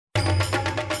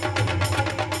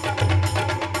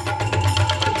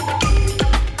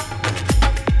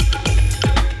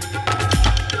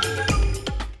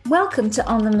Welcome to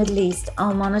On the Middle East,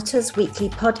 Al Monitor's weekly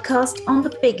podcast on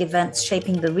the big events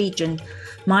shaping the region.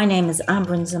 My name is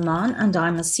Ambryn Zaman and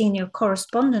I'm a senior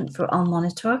correspondent for Al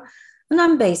Monitor, and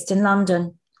I'm based in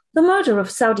London. The murder of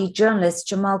Saudi journalist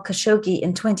Jamal Khashoggi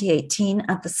in 2018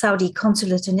 at the Saudi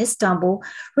consulate in Istanbul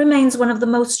remains one of the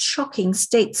most shocking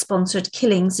state-sponsored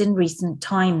killings in recent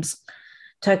times.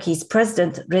 Turkey's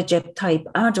President Recep Tayyip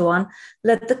Erdogan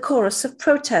led the chorus of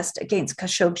protest against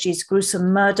Khashoggi's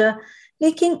gruesome murder,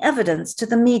 leaking evidence to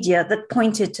the media that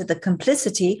pointed to the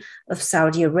complicity of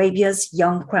Saudi Arabia's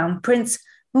young crown prince,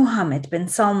 Mohammed bin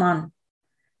Salman.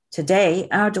 Today,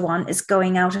 Erdogan is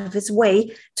going out of his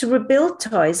way to rebuild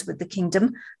ties with the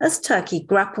kingdom as Turkey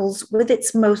grapples with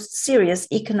its most serious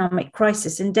economic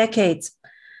crisis in decades.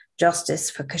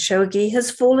 Justice for Khashoggi has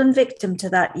fallen victim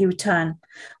to that U-turn.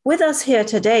 With us here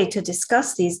today to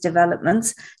discuss these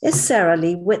developments is Sarah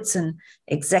Lee Whitson,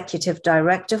 Executive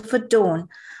Director for Dawn,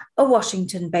 a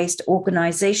Washington-based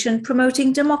organization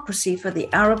promoting democracy for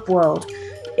the Arab world.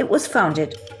 It was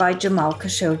founded by Jamal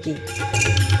Khashoggi.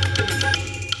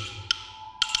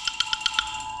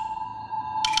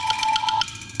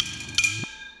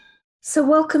 So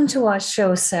welcome to our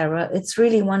show, Sarah. It's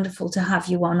really wonderful to have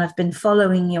you on. I've been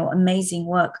following your amazing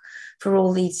work for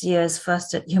all these years,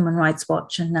 first at Human Rights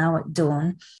Watch and now at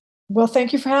Dawn. Well,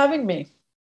 thank you for having me.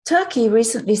 Turkey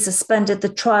recently suspended the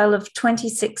trial of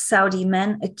 26 Saudi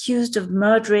men accused of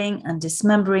murdering and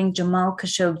dismembering Jamal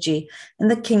Khashoggi in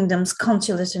the kingdom's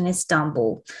consulate in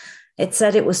Istanbul. It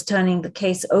said it was turning the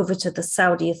case over to the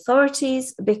Saudi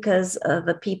authorities because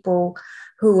the people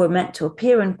who were meant to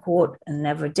appear in court and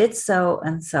never did so.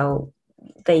 And so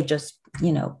they just,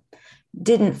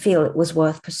 didn't feel it was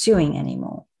worth pursuing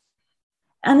anymore.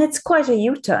 And it's quite a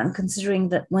U-turn, considering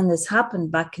that when this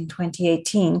happened back in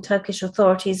 2018, Turkish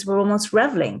authorities were almost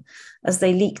reveling as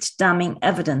they leaked damning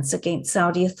evidence against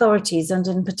Saudi authorities and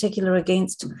in particular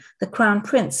against the Crown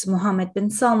Prince, Mohammed bin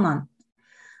Salman.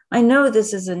 I know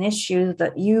this is an issue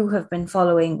that you have been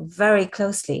following very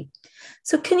closely.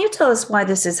 So can you tell us why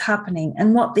this is happening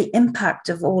and what the impact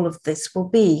of all of this will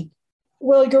be?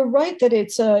 Well, you're right that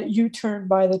it's a U-turn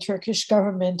by the Turkish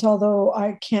government, although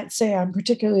I can't say I'm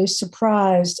particularly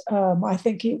surprised. I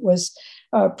think it was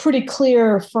pretty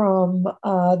clear from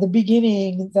the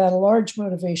beginning that a large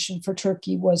motivation for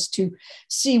Turkey was to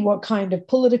see what kind of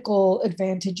political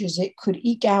advantages it could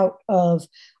eke out of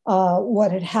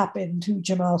what had happened to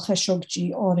Jamal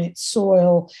Khashoggi on its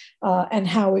soil and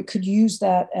how it could use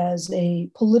that as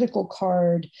a political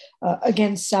card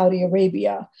against Saudi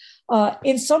Arabia.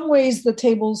 In some ways, the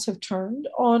tables have turned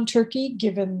on Turkey,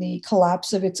 given the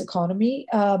collapse of its economy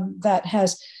that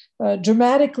has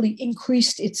dramatically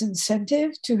increased its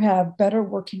incentive to have better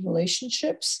working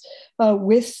relationships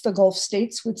with the Gulf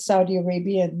states, with Saudi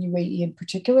Arabia and UAE in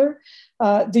particular.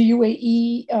 The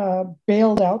UAE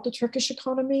bailed out the Turkish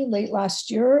economy late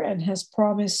last year and has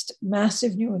promised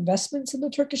massive new investments in the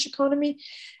Turkish economy.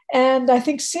 And I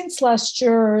think since last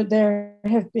year, there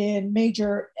have been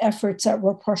major efforts at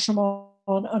rapprochement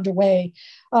underway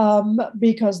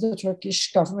because the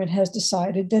Turkish government has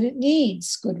decided that it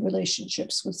needs good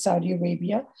relationships with Saudi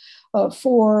Arabia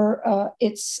for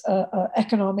its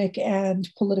economic and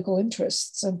political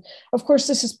interests. And of course,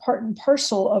 this is part and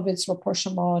parcel of its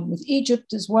rapprochement with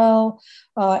Egypt as well,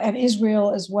 and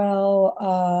Israel as well.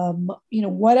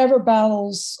 Whatever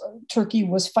battles Turkey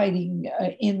was fighting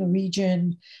in the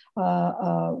region,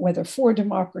 whether for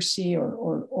democracy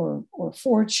or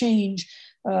for change,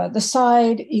 the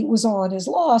side it was on is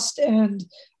lost, and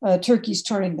Turkey's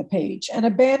turning the page. And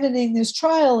abandoning this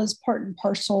trial is part and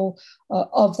parcel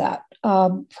of that.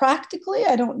 Practically,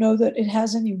 I don't know that it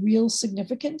has any real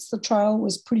significance. The trial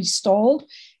was pretty stalled.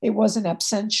 It was an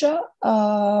absentia.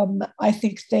 I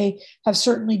think they have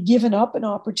certainly given up an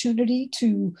opportunity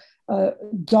to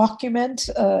document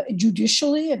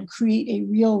judicially and create a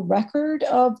real record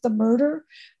of the murder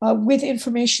with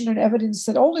information and evidence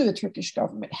that only the Turkish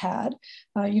government had.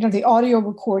 The audio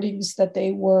recordings that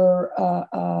they were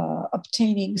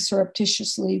obtaining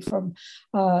surreptitiously from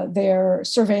their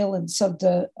surveillance of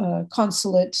the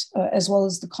consulate as well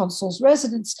as the consul's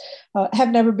residence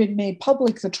have never been made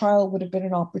public. The trial would have been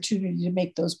an opportunity to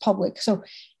make those public. So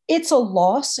it's a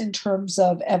loss in terms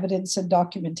of evidence and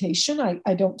documentation.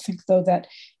 I don't think, though, that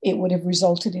it would have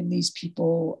resulted in these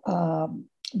people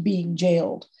being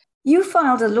jailed. You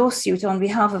filed a lawsuit on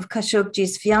behalf of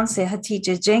Khashoggi's fiancée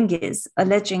Hatice Cengiz,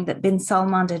 alleging that bin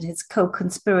Salman and his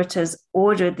co-conspirators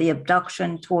ordered the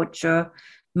abduction, torture,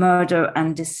 murder,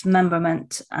 and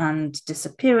dismemberment and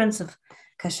disappearance of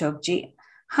Khashoggi.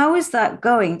 How is that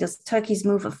going? Does Turkey's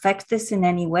move affect this in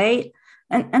any way?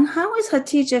 And how is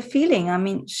Hatice feeling? I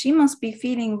mean, she must be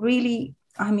feeling really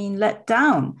let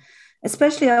down,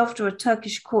 especially after a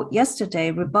Turkish court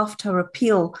yesterday rebuffed her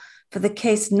appeal for the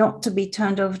case not to be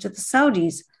turned over to the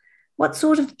Saudis. What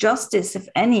sort of justice, if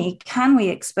any, can we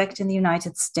expect in the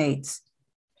United States?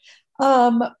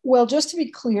 Well, just to be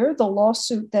clear, the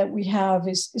lawsuit that we have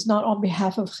is not on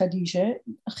behalf of Khadija.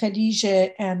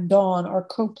 Khadija and Dawn are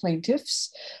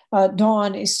co-plaintiffs.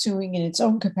 Dawn is suing in its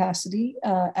own capacity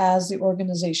as the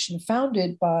organization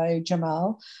founded by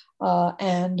Jamal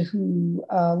and who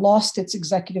lost its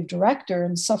executive director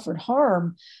and suffered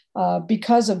harm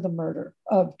because of the murder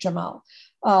of Jamal.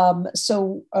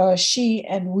 So she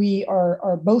and we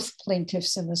are both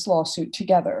plaintiffs in this lawsuit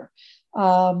together.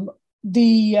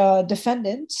 The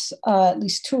defendants, at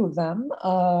least two of them,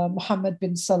 Mohammed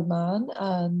bin Salman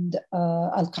and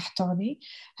Al-Qahtani,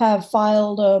 have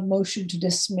filed a motion to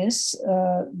dismiss.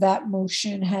 That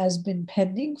motion has been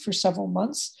pending for several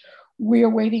months. We are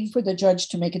waiting for the judge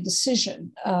to make a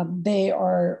decision. They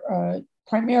are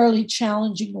primarily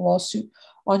challenging the lawsuit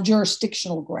on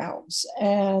jurisdictional grounds.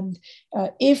 And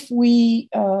if we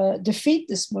defeat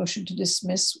this motion to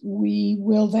dismiss, we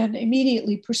will then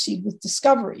immediately proceed with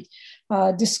discovery.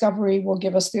 Discovery will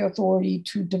give us the authority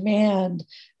to demand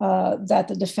that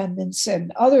the defendants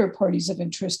and other parties of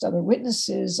interest, other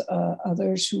witnesses,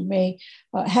 others who may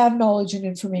have knowledge and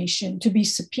information to be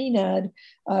subpoenaed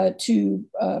to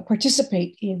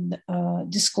participate in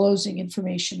disclosing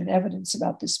information and evidence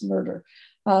about this murder.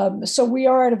 So we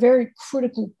are at a very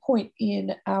critical point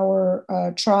in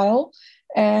our trial,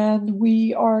 and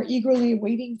we are eagerly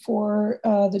waiting for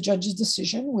the judge's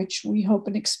decision, which we hope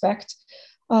and expect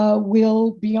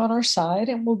will be on our side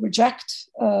and will reject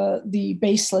the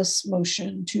baseless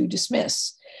motion to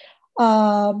dismiss.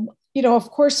 Of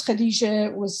course,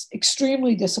 Khadija was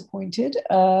extremely disappointed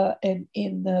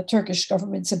in the Turkish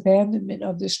government's abandonment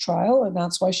of this trial, and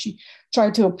that's why she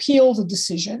tried to appeal the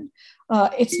decision.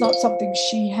 It's not something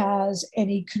she has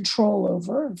any control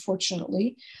over,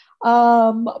 unfortunately.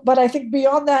 But I think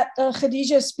beyond that,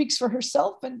 Khadija speaks for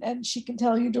herself, and she can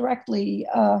tell you directly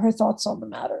her thoughts on the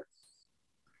matter.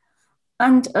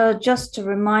 And just to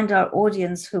remind our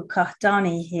audience who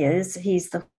Qahtani is, he's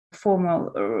the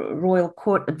former royal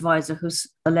court advisor who's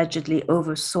allegedly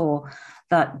oversaw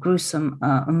that gruesome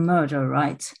murder,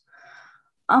 right?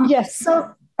 Yes.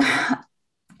 So,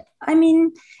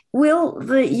 will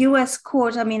the US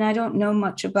court, I don't know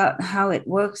much about how it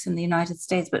works in the United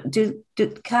States, but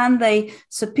can they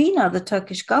subpoena the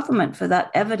Turkish government for that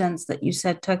evidence that you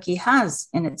said Turkey has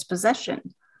in its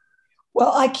possession?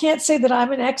 Well, I can't say that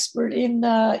I'm an expert in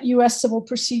US civil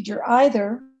procedure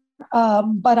either,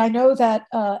 but I know that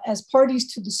as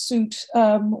parties to the suit,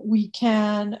 we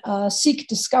can seek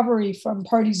discovery from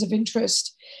parties of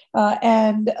interest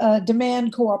and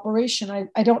demand cooperation.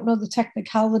 I don't know the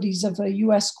technicalities of a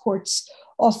US court's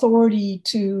authority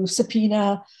to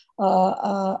subpoena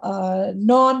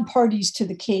non-parties to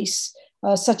the case,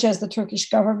 such as the Turkish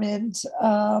government,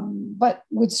 but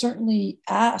would certainly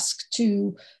ask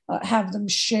to have them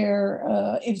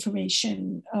share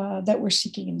information that we're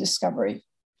seeking in discovery.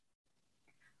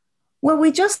 Well,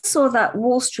 we just saw that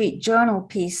Wall Street Journal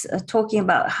piece talking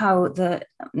about how the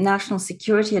National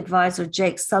Security Advisor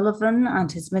Jake Sullivan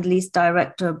and his Middle East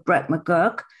Director Brett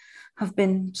McGurk have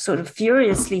been sort of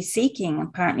furiously seeking,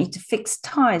 apparently, to fix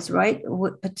ties, right?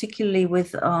 Particularly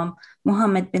with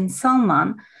Mohammed bin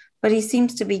Salman. But he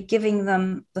seems to be giving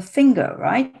them the finger,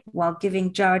 right? While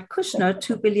giving Jared Kushner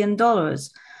 $2 billion.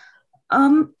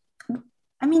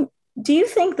 Do you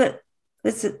think that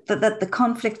that the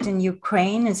conflict in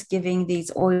Ukraine is giving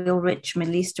these oil-rich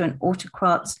Middle Eastern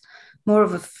autocrats more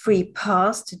of a free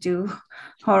pass to do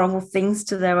horrible things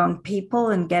to their own people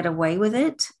and get away with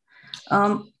it?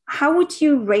 How would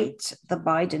you rate the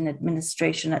Biden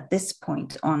administration at this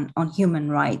point on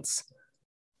human rights?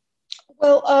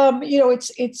 Well,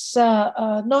 it's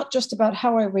not just about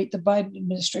how I rate the Biden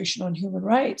administration on human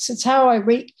rights. It's how I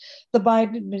rate the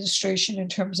Biden administration in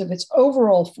terms of its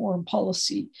overall foreign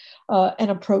policy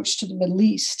and approach to the Middle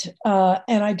East.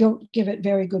 And I don't give it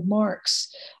very good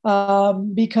marks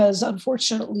because,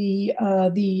 unfortunately,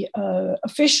 the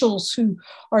officials who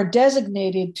are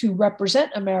designated to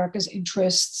represent America's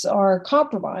interests are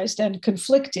compromised and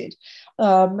conflicted.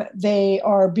 They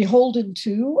are beholden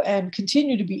to and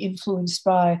continue to be influenced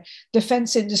by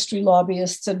defense industry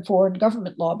lobbyists and foreign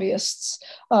government lobbyists,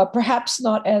 perhaps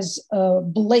not as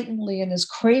blatantly and as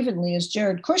cravenly as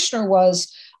Jared Kushner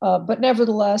was, but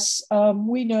nevertheless,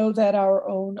 we know that our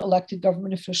own elected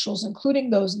government officials, including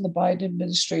those in the Biden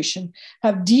administration,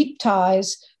 have deep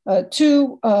ties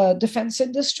to defense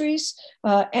industries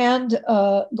and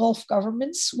Gulf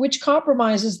governments, which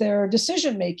compromises their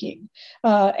decision making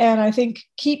and I think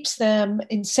keeps them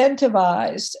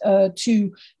incentivized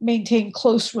to maintain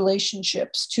close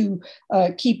relationships, to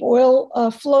keep oil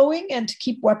flowing and to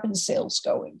keep weapons sales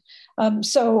going.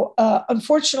 So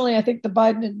unfortunately, I think the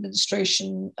Biden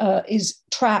administration is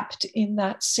trapped in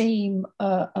that same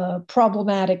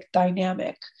problematic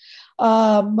dynamic.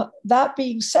 That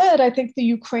being said, I think the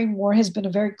Ukraine war has been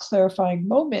a very clarifying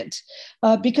moment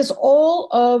because all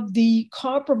of the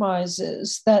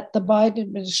compromises that the Biden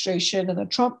administration and the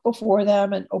Trump before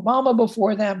them and Obama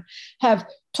before them have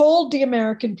told the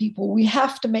American people we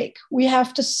have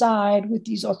to side with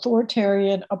these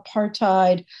authoritarian,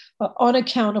 apartheid,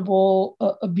 unaccountable,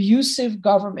 abusive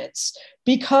governments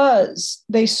because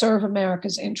they serve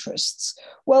America's interests.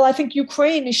 Well, I think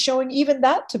Ukraine is showing even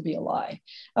that to be a lie,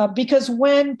 because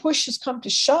when push has come to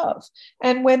shove,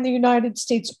 and when the United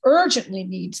States urgently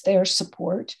needs their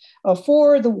support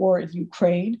for the war in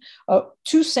Ukraine,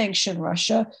 to sanction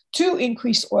Russia, to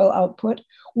increase oil output,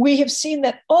 we have seen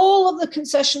that all of the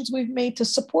concessions we've made to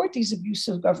support these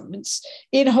abusive governments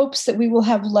in hopes that we will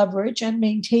have leverage and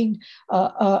maintain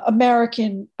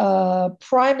American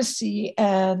primacy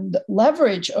and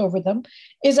leverage over them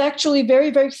is actually very,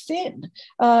 very thin.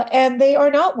 And they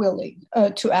are not willing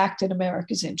to act in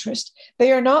America's interest.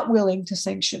 They are not willing to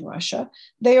sanction Russia.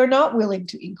 They are not willing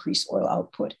to increase oil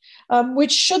output,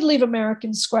 which should leave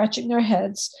Americans scratching their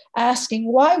heads,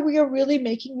 asking why we are really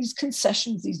making these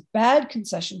concessions, these bad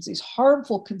concessions, these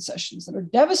harmful concessions that are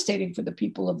devastating for the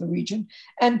people of the region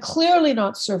and clearly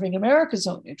not serving America's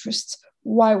own interests,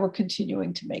 why we're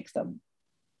continuing to make them.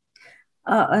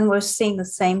 And we're seeing the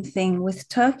same thing with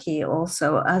Turkey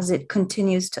also, as it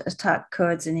continues to attack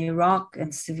Kurds in Iraq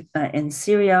and in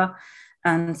Syria,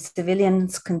 and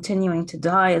civilians continuing to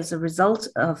die as a result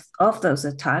of those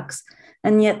attacks.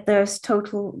 And yet there's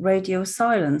total radio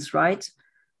silence, right?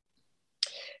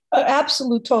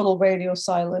 Absolute total radio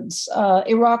silence.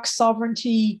 Iraq's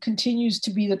sovereignty continues to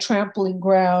be the trampling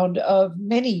ground of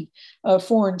many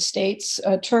foreign states,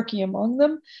 Turkey among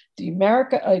them, the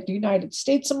United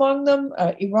States among them,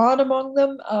 Iran among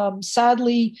them.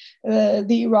 Sadly,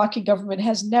 the Iraqi government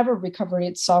has never recovered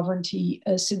its sovereignty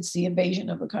since the invasion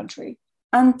of the country.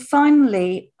 And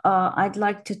finally, I'd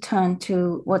like to turn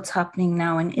to what's happening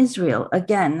now in Israel.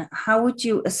 Again, how would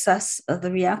you assess the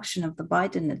reaction of the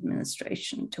Biden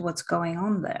administration to what's going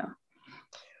on there?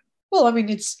 Well, I mean,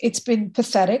 it's been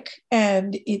pathetic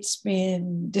and it's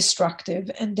been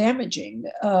destructive and damaging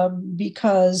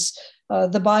because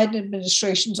the Biden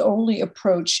administration's only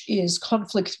approach is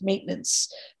conflict maintenance,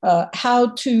 how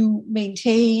to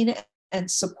maintain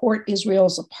and support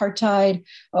Israel's apartheid,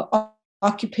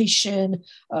 occupation,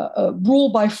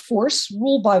 rule by force,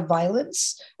 rule by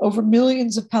violence over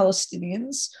millions of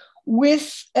Palestinians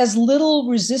with as little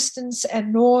resistance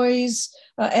and noise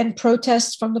and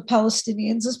protest from the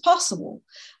Palestinians as possible.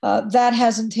 That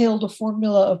has entailed a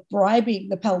formula of bribing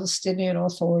the Palestinian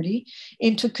Authority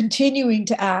into continuing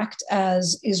to act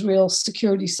as Israel's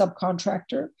security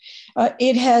subcontractor.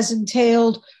 It has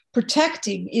entailed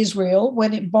protecting Israel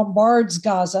when it bombards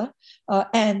Gaza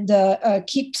and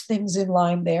keeps things in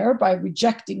line there by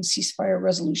rejecting ceasefire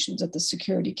resolutions at the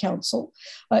Security Council.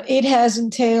 It has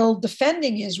entailed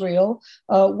defending Israel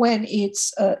when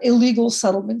its illegal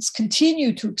settlements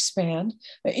continue to expand,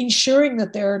 ensuring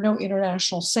that there are no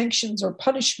international sanctions or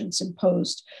punishments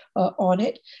imposed on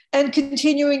it, and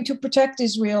continuing to protect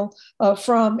Israel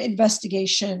from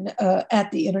investigation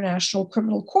at the International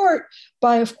Criminal Court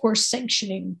by, of course,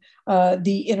 sanctioning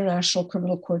the International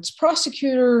Criminal Court's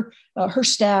prosecutor, her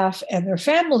staff, and their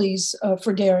families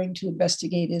for daring to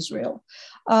investigate Israel.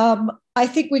 I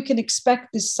think we can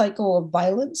expect this cycle of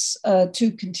violence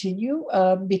to continue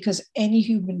because any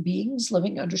human beings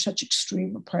living under such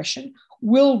extreme oppression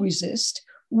will resist,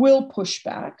 will push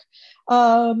back.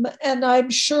 And I'm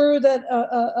sure that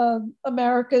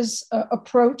America's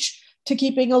approach to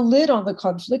keeping a lid on the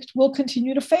conflict will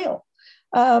continue to fail.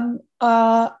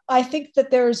 I think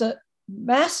that there is a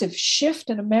massive shift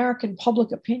in American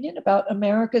public opinion about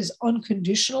America's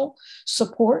unconditional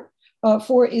support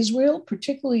for Israel,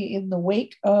 particularly in the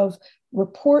wake of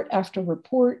report after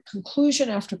report, conclusion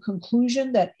after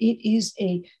conclusion, that it is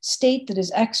a state that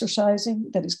is exercising,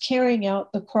 that is carrying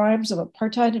out the crimes of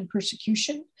apartheid and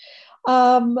persecution.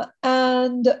 On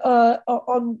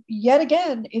yet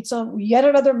again, it's on yet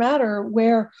another matter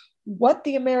where what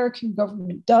the American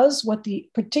government does, what the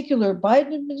particular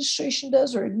Biden administration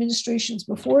does or administrations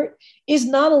before it, is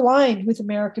not aligned with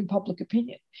American public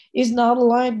opinion, is not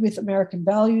aligned with American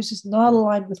values, is not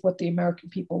aligned with what the American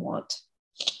people want.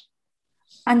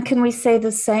 And can we say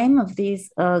the same of these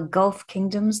Gulf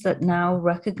kingdoms that now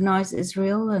recognize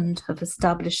Israel and have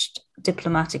established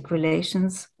diplomatic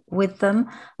relations with them?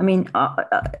 I mean,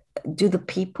 do the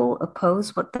people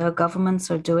oppose what their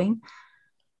governments are doing?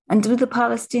 And do the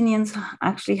Palestinians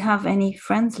actually have any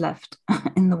friends left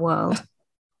in the world?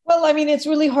 Well, I mean, it's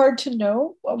really hard to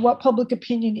know what public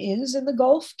opinion is in the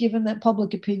Gulf, given that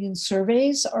public opinion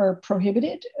surveys are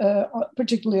prohibited,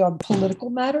 particularly on political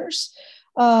matters.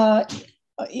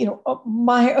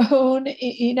 My own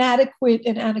inadequate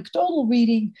and anecdotal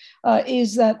reading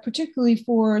is that particularly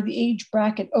for the age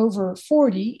bracket over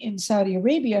 40 in Saudi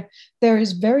Arabia, there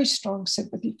is very strong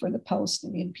sympathy for the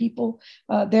Palestinian people.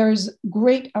 There is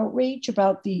great outrage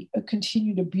about the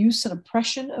continued abuse and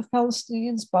oppression of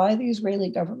Palestinians by the Israeli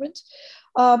government.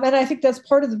 And I think that's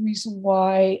part of the reason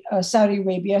why Saudi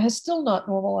Arabia has still not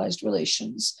normalized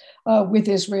relations with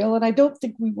Israel. And I don't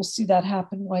think we will see that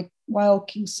happen while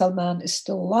King Salman is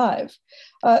still alive.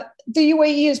 The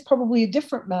UAE is probably a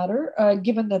different matter,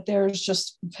 given that there's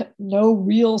just no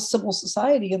real civil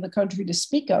society in the country to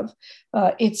speak of.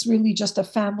 It's really just a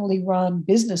family-run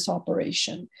business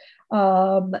operation.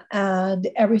 And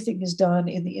everything is done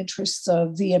in the interests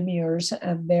of the emirs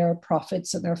and their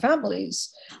profits and their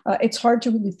families. It's hard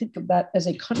to really think of that as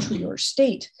a country or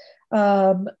state.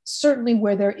 Certainly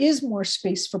where there is more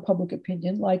space for public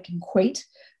opinion, like in Kuwait,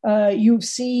 you've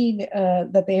seen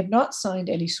that they have not signed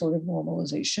any sort of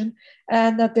normalization,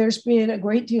 and that there's been a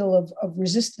great deal of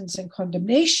resistance and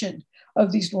condemnation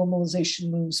of these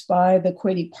normalization moves by the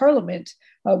Kuwaiti parliament,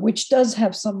 which does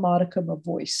have some modicum of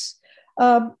voice.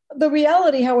 The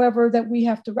reality, however, that we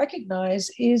have to recognize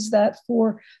is that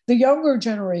for the younger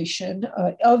generation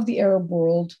of the Arab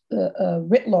world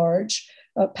writ large,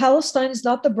 Palestine is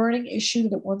not the burning issue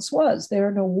that it once was. There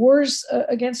are no wars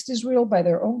against Israel by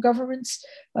their own governments.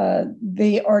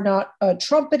 They are not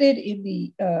trumpeted in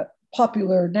the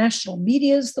popular national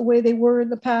medias the way they were in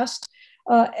the past.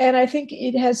 And I think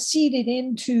it has seeded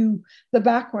into the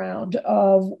background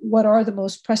of what are the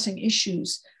most pressing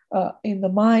issues in the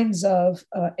minds of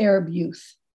Arab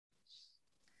youth.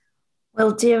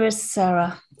 Well, dearest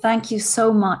Sarah, thank you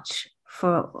so much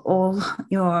for all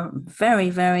your very,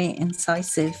 very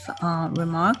incisive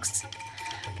remarks,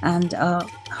 and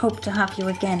hope to have you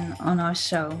again on our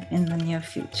show in the near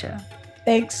future.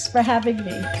 Thanks for having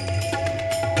me.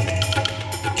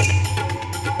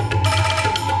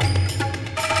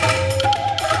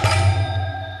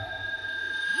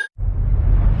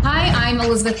 I'm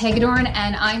Elizabeth Hagedorn,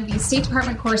 and I'm the State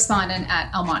Department correspondent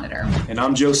at Al Monitor. And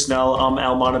I'm Joe Snell. I'm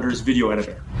Al Monitor's video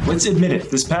editor. Let's admit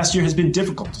it, this past year has been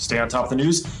difficult to stay on top of the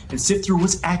news and sift through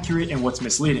what's accurate and what's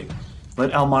misleading.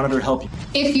 Let Al Monitor help you.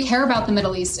 If you care about the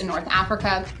Middle East and North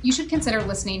Africa, you should consider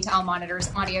listening to Al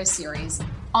Monitor's audio series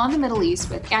On the Middle East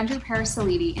with Andrew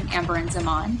Parasiliti and Amber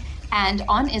Zaman, and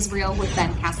On Israel with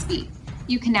Ben Caspi.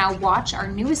 You can now watch our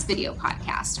newest video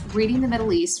podcast, Reading the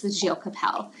Middle East with Gilles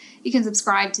Capel. You can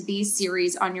subscribe to these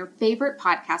series on your favorite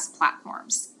podcast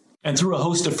platforms. And through a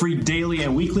host of free daily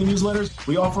and weekly newsletters,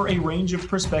 we offer a range of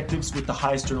perspectives with the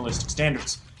highest journalistic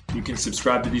standards. You can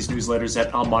subscribe to these newsletters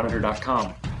at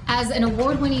almonitor.com. As an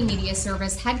award-winning media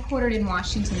service headquartered in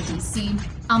Washington, D.C.,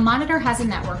 Al Monitor has a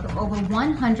network of over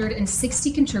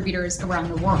 160 contributors around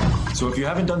the world. So if you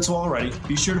haven't done so already,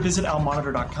 be sure to visit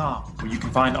almonitor.com, where you can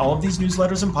find all of these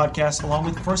newsletters and podcasts along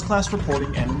with first-class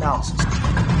reporting and analysis.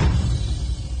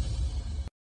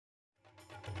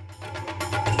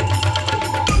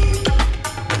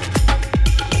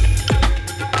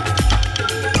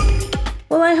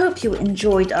 Well, I hope you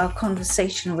enjoyed our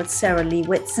conversation with Sarah Lee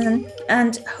Whitson,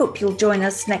 and hope you'll join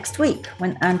us next week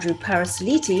when Andrew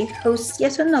Parasiliti hosts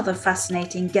yet another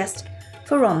fascinating guest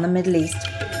for On the Middle East.